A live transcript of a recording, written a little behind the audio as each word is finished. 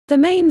The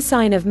main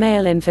sign of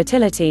male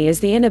infertility is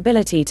the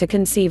inability to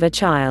conceive a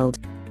child.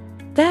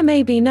 There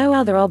may be no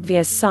other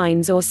obvious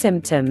signs or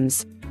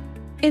symptoms.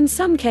 In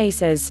some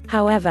cases,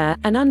 however,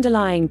 an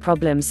underlying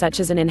problem such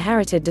as an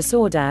inherited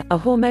disorder, a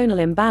hormonal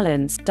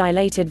imbalance,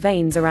 dilated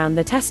veins around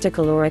the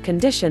testicle, or a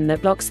condition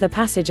that blocks the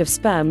passage of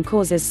sperm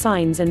causes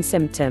signs and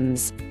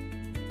symptoms.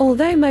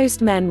 Although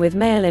most men with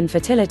male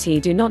infertility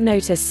do not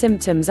notice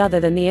symptoms other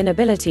than the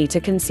inability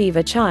to conceive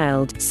a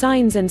child,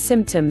 signs and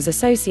symptoms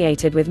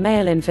associated with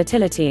male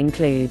infertility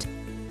include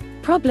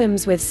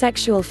problems with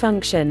sexual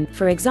function,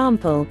 for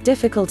example,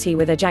 difficulty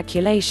with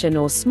ejaculation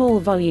or small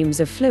volumes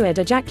of fluid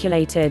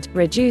ejaculated,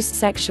 reduced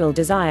sexual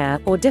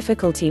desire, or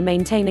difficulty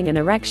maintaining an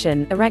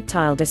erection,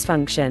 erectile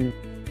dysfunction.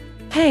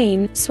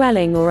 Pain,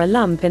 swelling or a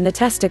lump in the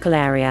testicle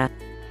area.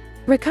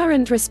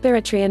 Recurrent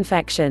respiratory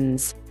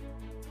infections.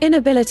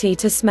 Inability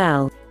to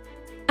smell.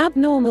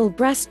 Abnormal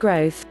breast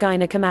growth,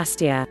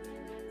 gynecomastia.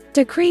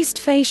 Decreased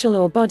facial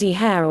or body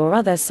hair or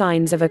other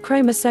signs of a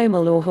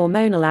chromosomal or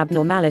hormonal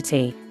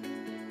abnormality.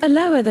 A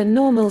lower than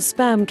normal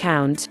sperm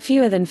count,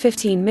 fewer than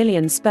 15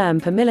 million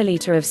sperm per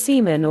milliliter of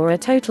semen, or a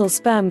total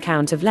sperm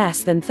count of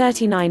less than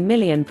 39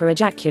 million per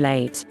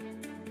ejaculate.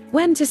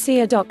 When to see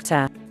a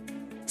doctor?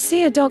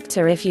 See a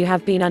doctor if you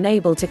have been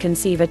unable to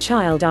conceive a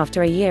child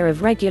after a year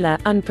of regular,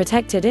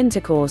 unprotected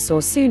intercourse,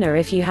 or sooner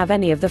if you have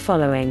any of the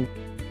following: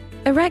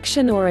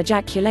 erection or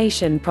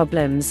ejaculation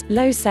problems,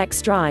 low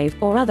sex drive,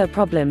 or other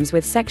problems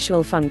with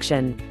sexual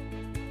function.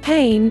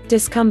 Pain,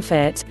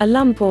 discomfort, a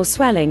lump or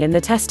swelling in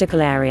the testicle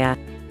area.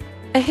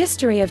 A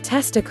history of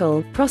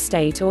testicle,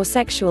 prostate or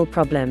sexual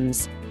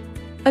problems.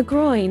 A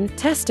groin,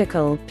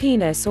 testicle,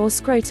 penis or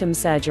scrotum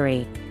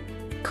surgery.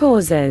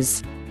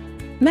 Causes.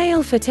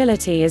 Male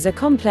fertility is a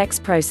complex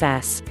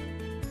process.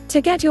 To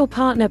get your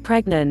partner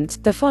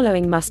pregnant, the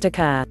following must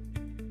occur.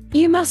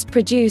 You must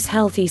produce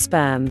healthy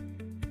sperm.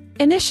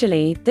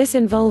 Initially, this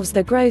involves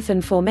the growth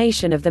and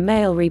formation of the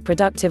male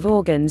reproductive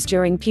organs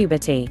during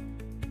puberty.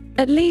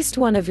 At least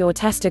one of your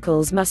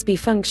testicles must be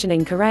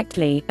functioning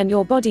correctly, and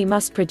your body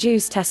must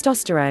produce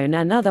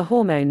testosterone and other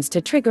hormones to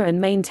trigger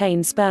and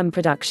maintain sperm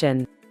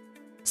production.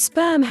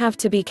 Sperm have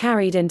to be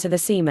carried into the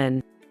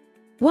semen.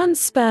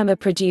 Once sperm are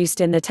produced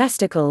in the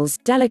testicles,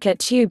 delicate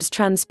tubes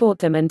transport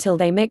them until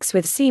they mix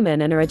with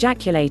semen and are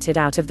ejaculated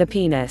out of the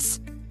penis.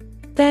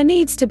 There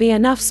needs to be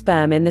enough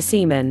sperm in the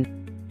semen.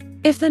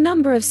 If the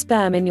number of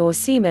sperm in your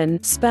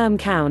semen, sperm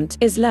count,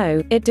 is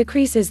low, it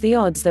decreases the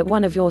odds that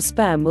one of your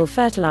sperm will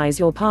fertilize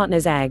your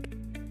partner's egg.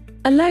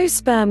 A low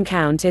sperm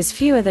count is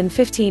fewer than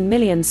 15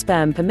 million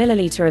sperm per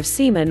milliliter of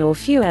semen, or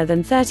fewer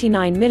than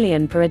 39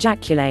 million per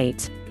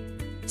ejaculate.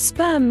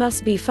 Sperm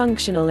must be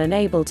functional and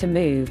able to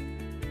move.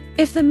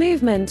 If the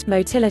movement,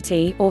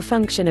 motility, or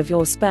function of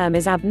your sperm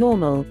is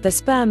abnormal, the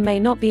sperm may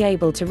not be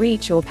able to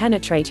reach or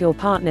penetrate your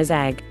partner's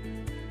egg.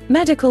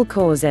 Medical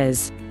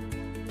causes.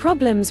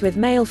 Problems with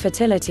male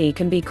fertility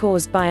can be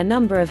caused by a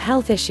number of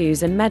health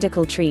issues and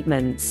medical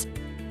treatments.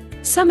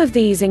 Some of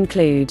these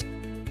include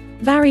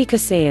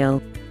varicocele.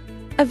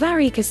 A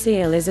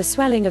varicocele is a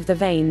swelling of the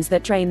veins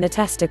that drain the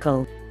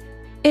testicle.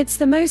 It's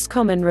the most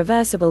common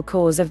reversible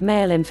cause of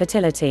male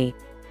infertility.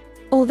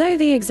 Although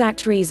the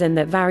exact reason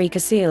that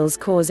varicoceles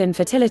cause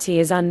infertility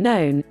is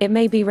unknown, it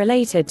may be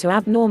related to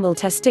abnormal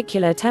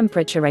testicular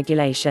temperature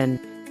regulation.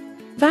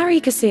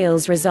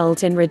 Varicoceles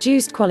result in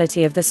reduced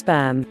quality of the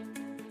sperm.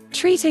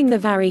 Treating the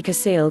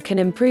varicocele can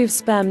improve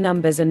sperm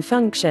numbers and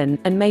function,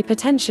 and may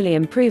potentially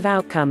improve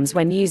outcomes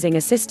when using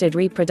assisted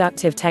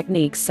reproductive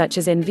techniques such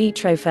as in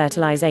vitro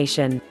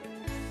fertilization.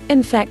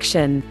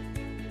 Infection.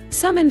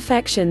 Some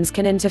infections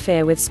can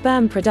interfere with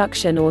sperm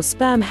production or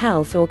sperm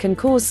health, or can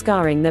cause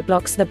scarring that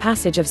blocks the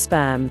passage of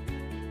sperm.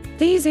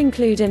 These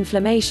include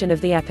inflammation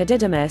of the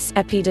epididymis,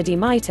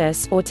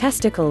 epididymitis, or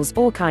testicles,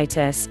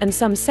 orchitis, and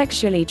some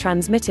sexually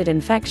transmitted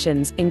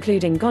infections,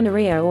 including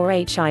gonorrhea or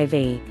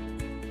HIV.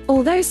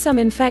 Although some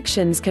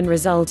infections can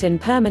result in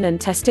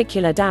permanent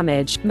testicular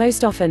damage,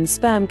 most often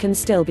sperm can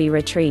still be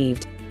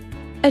retrieved.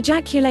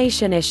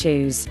 Ejaculation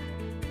issues.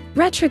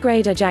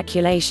 Retrograde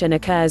ejaculation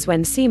occurs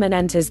when semen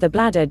enters the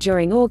bladder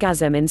during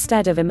orgasm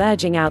instead of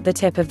emerging out the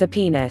tip of the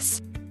penis.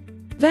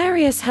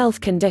 Various health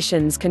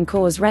conditions can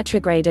cause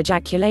retrograde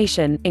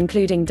ejaculation,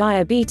 including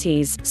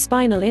diabetes,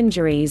 spinal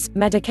injuries,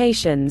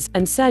 medications,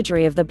 and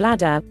surgery of the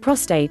bladder,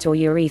 prostate or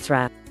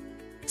urethra.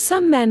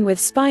 Some men with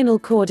spinal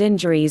cord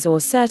injuries or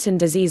certain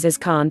diseases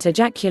can't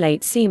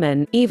ejaculate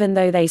semen, even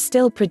though they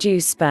still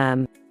produce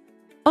sperm.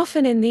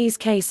 Often in these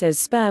cases,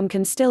 sperm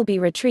can still be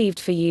retrieved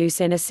for use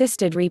in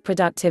assisted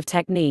reproductive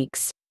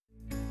techniques.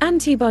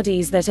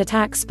 Antibodies that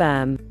attack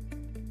sperm.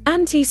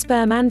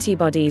 Anti-sperm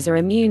antibodies are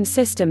immune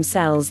system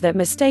cells that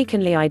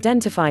mistakenly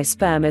identify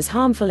sperm as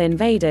harmful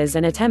invaders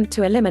and attempt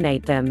to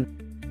eliminate them.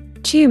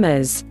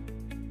 Tumors.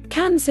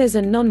 Cancers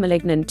and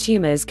non-malignant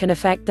tumors can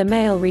affect the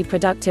male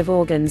reproductive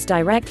organs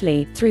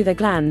directly, through the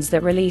glands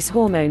that release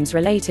hormones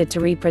related to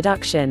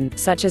reproduction,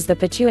 such as the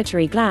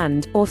pituitary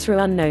gland, or through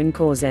unknown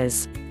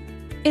causes.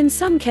 In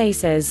some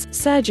cases,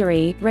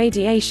 surgery,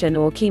 radiation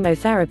or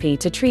chemotherapy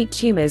to treat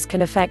tumors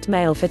can affect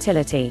male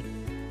fertility.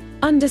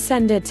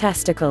 Undescended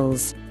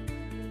testicles.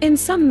 In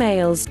some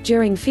males,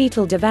 during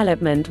fetal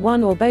development,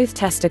 one or both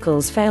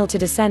testicles fail to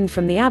descend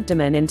from the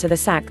abdomen into the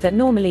sac that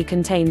normally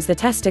contains the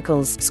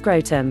testicles,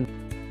 scrotum.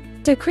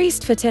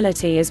 Decreased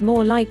fertility is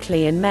more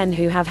likely in men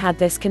who have had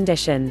this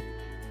condition.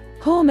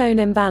 Hormone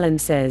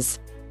imbalances.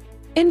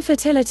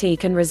 Infertility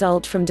can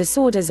result from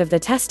disorders of the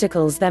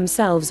testicles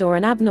themselves or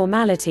an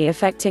abnormality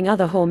affecting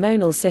other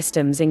hormonal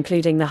systems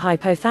including the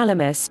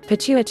hypothalamus,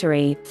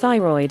 pituitary,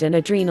 thyroid and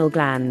adrenal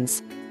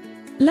glands.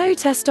 Low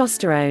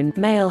testosterone,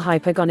 male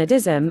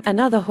hypogonadism, and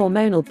other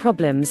hormonal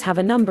problems have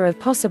a number of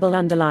possible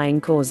underlying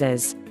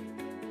causes.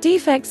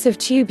 Defects of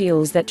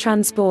tubules that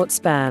transport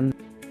sperm.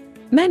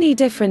 Many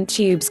different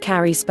tubes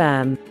carry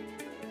sperm.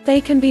 They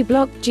can be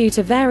blocked due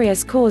to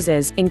various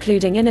causes,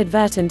 including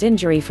inadvertent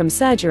injury from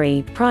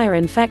surgery, prior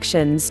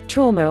infections,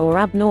 trauma or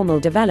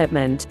abnormal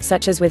development,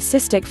 such as with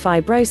cystic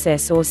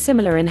fibrosis or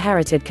similar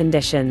inherited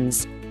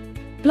conditions.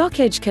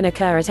 Blockage can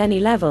occur at any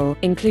level,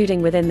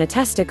 including within the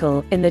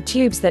testicle, in the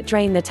tubes that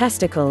drain the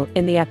testicle,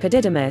 in the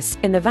epididymis,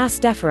 in the vas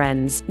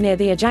deferens, near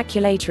the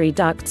ejaculatory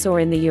ducts or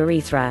in the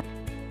urethra.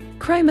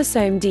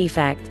 Chromosome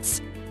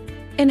defects.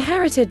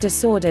 Inherited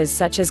disorders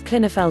such as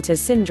Klinefelter's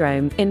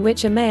syndrome, in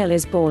which a male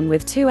is born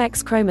with 2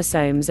 X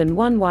chromosomes and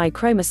 1 Y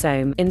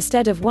chromosome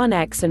instead of 1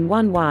 X and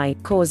 1 Y,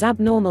 cause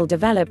abnormal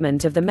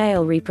development of the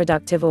male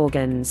reproductive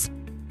organs.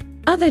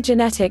 Other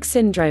genetic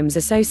syndromes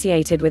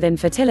associated with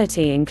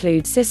infertility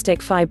include cystic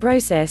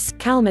fibrosis,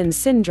 Kallman's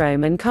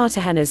syndrome and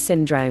Cartagener's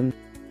syndrome.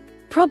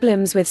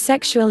 Problems with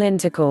sexual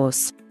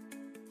intercourse.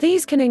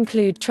 These can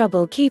include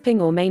trouble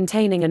keeping or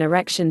maintaining an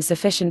erection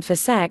sufficient for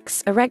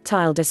sex,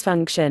 erectile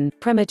dysfunction,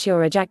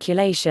 premature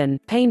ejaculation,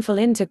 painful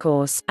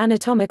intercourse,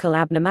 anatomical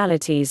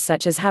abnormalities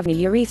such as having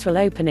a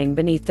urethral opening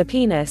beneath the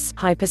penis,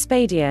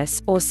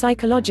 hyperspadias, or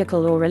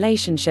psychological or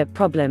relationship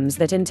problems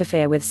that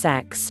interfere with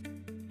sex.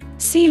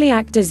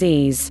 Celiac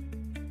disease.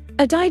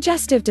 A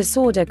digestive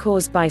disorder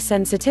caused by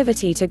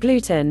sensitivity to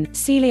gluten,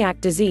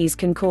 celiac disease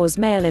can cause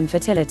male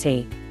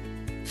infertility.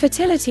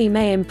 Fertility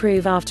may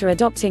improve after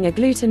adopting a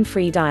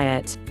gluten-free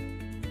diet.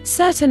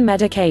 Certain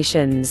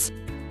medications.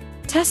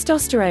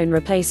 Testosterone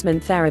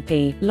replacement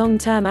therapy,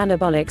 long-term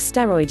anabolic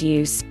steroid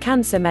use,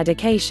 cancer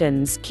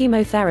medications,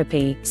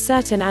 chemotherapy,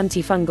 certain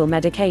antifungal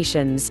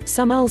medications,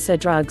 some ulcer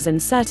drugs and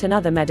certain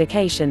other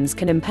medications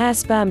can impair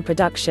sperm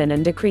production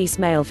and decrease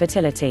male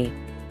fertility.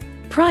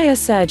 Prior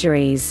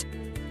surgeries.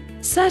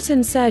 Certain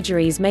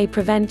surgeries may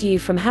prevent you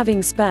from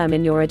having sperm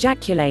in your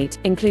ejaculate,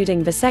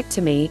 including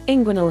vasectomy,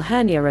 inguinal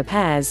hernia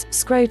repairs,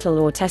 scrotal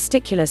or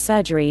testicular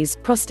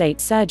surgeries, prostate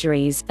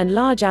surgeries, and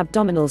large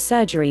abdominal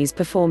surgeries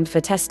performed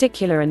for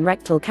testicular and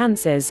rectal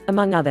cancers,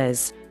 among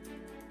others.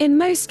 In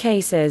most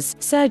cases,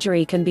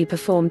 surgery can be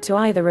performed to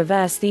either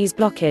reverse these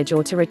blockage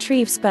or to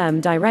retrieve sperm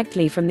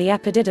directly from the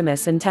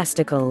epididymis and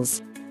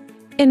testicles.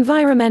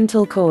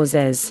 Environmental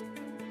causes.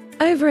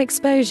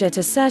 Overexposure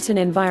to certain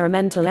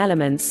environmental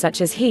elements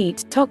such as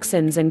heat,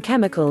 toxins and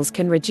chemicals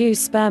can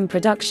reduce sperm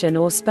production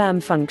or sperm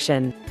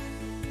function.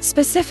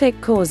 Specific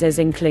causes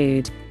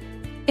include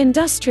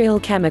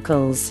industrial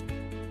chemicals,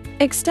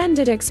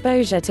 extended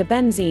exposure to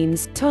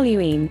benzenes,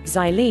 toluene,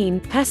 xylene,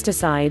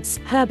 pesticides,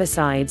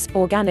 herbicides,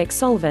 organic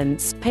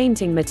solvents,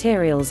 painting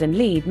materials and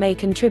lead may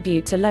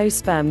contribute to low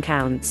sperm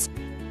counts.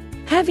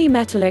 Heavy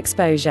metal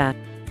exposure.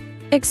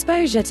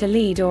 Exposure to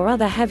lead or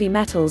other heavy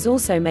metals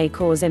also may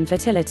cause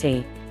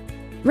infertility.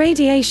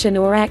 Radiation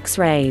or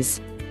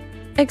X-rays.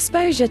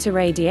 Exposure to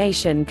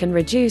radiation can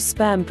reduce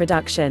sperm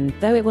production,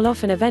 though it will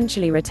often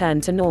eventually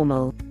return to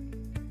normal.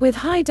 With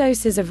high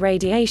doses of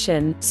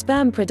radiation,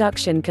 sperm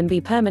production can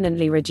be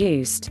permanently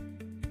reduced.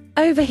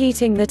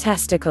 Overheating the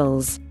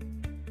testicles.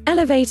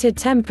 Elevated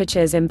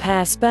temperatures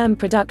impair sperm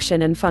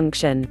production and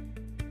function.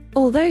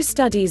 Although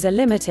studies are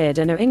limited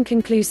and are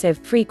inconclusive,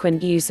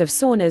 frequent use of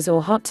saunas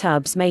or hot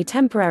tubs may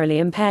temporarily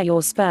impair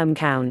your sperm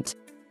count.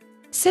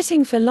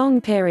 Sitting for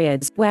long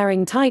periods,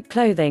 wearing tight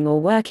clothing or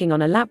working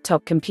on a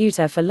laptop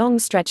computer for long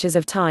stretches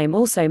of time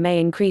also may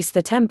increase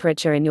the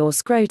temperature in your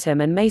scrotum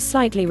and may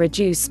slightly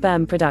reduce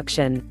sperm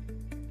production.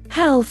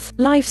 Health,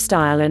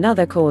 lifestyle and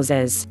other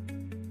causes.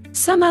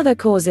 Some other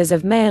causes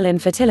of male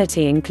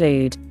infertility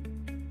include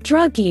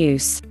drug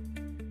use.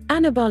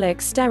 Anabolic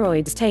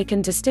steroids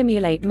taken to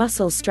stimulate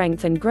muscle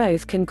strength and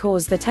growth can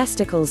cause the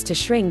testicles to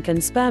shrink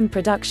and sperm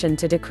production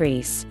to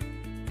decrease.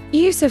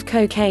 Use of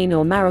cocaine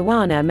or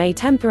marijuana may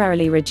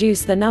temporarily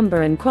reduce the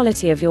number and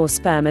quality of your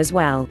sperm as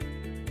well.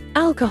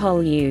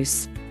 Alcohol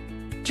use.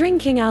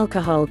 Drinking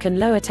alcohol can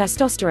lower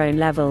testosterone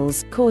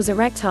levels, cause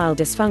erectile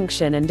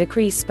dysfunction and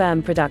decrease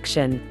sperm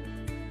production.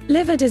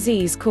 Liver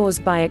disease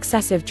caused by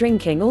excessive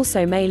drinking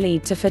also may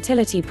lead to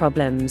fertility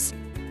problems.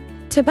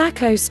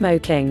 Tobacco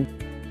smoking.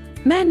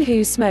 Men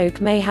who smoke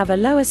may have a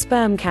lower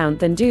sperm count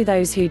than do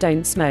those who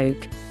don't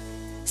smoke.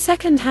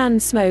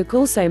 Second-hand smoke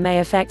also may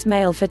affect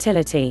male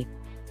fertility.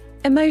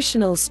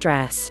 Emotional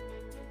stress.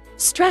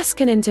 Stress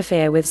can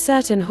interfere with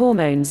certain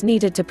hormones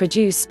needed to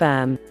produce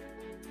sperm.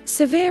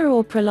 Severe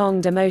or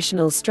prolonged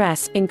emotional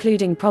stress,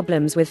 including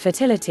problems with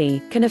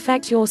fertility, can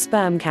affect your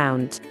sperm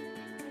count.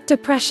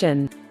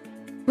 Depression.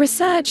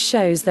 Research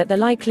shows that the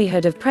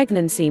likelihood of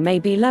pregnancy may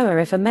be lower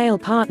if a male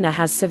partner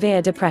has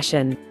severe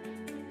depression.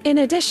 In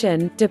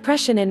addition,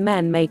 depression in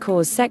men may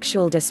cause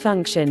sexual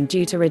dysfunction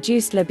due to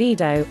reduced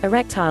libido,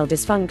 erectile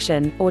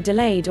dysfunction, or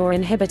delayed or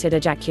inhibited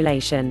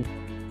ejaculation.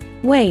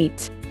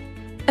 Weight.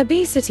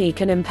 Obesity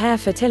can impair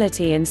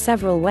fertility in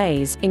several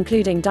ways,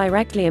 including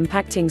directly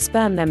impacting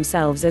sperm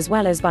themselves as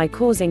well as by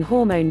causing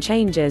hormone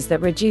changes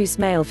that reduce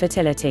male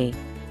fertility.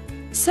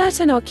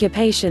 Certain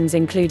occupations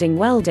including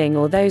welding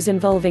or those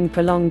involving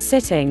prolonged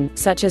sitting,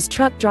 such as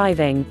truck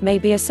driving, may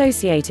be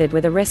associated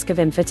with a risk of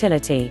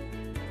infertility.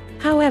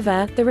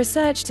 However, the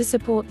research to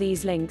support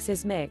these links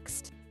is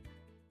mixed.